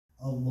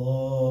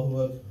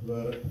الله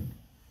أكبر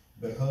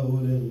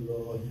بحول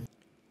الله.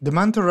 The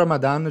month of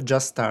Ramadan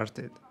just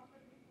started.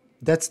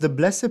 That's the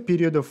blessed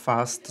period of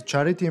fast,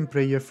 charity and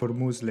prayer for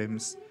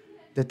Muslims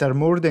that are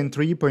more than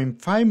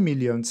 3.5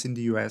 million in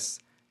the US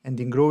and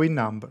in growing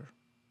number.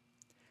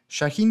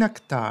 Shaheen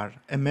Akhtar,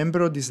 a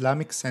member of the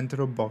Islamic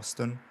Center of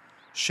Boston,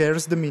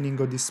 shares the meaning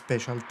of this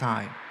special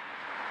time.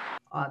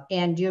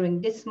 And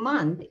during this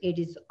month, it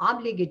is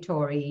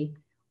obligatory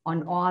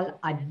on all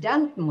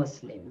adult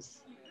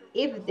Muslims,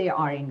 if they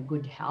are in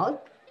good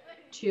health,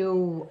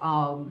 to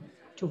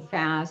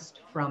fast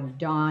from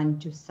dawn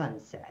to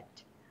sunset,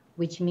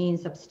 which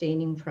means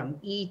abstaining from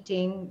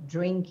eating,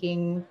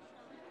 drinking,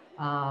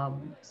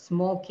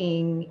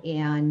 smoking,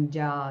 and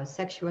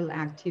sexual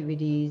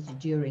activities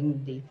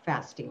during the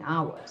fasting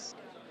hours.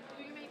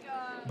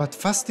 But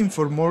fasting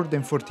for more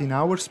than 14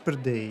 hours per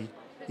day,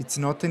 it's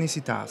not an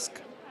easy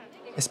task,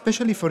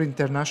 especially for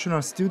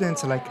international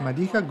students like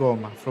Madiha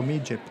Goma from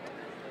Egypt,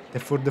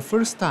 that for the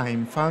first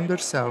time found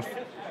herself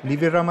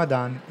living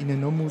Ramadan in a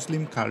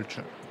non-Muslim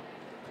culture.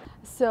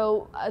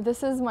 So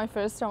this is my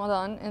first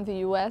Ramadan in the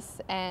US,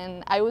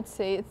 and I would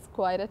say it's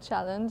quite a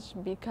challenge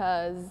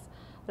because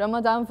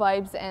Ramadan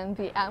vibes and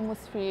the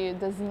atmosphere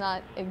does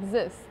not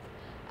exist.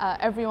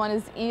 Everyone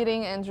is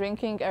eating and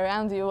drinking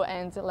around you,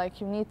 and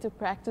you need to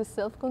practice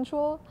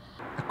self-control.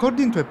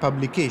 According to a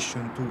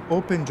publication to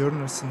Open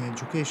Journals in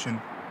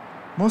Education,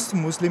 most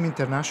Muslim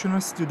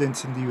international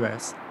students in the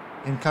US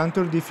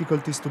encounter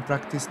difficulties to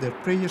practice their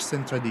prayers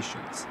and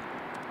traditions,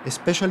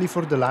 especially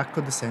for the lack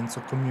of the sense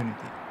of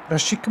community.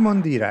 Rashik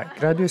Mondira,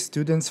 graduate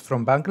student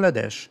from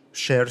Bangladesh,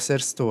 shares her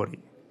story.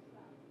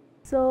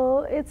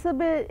 So it's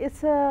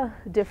a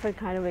different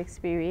kind of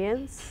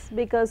experience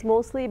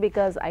mostly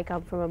because I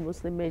come from a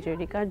Muslim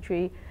majority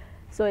country,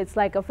 so it's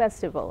like a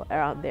festival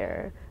around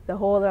there. The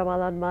whole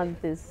Ramadan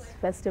month is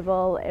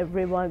festival,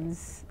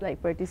 everyone's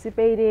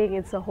participating,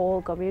 it's a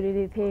whole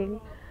community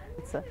thing.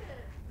 It's a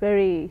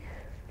very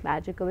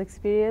magical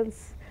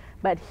experience,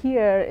 but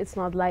here it's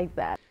not like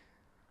that.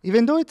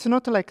 Even though it's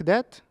not like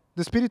that,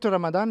 the spirit of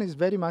Ramadan is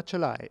very much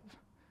alive.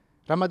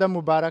 Ramadan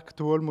Mubarak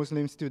to all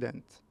Muslim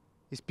students.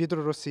 Is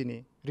Pietro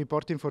Rossini,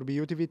 reporting for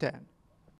BUTV 10.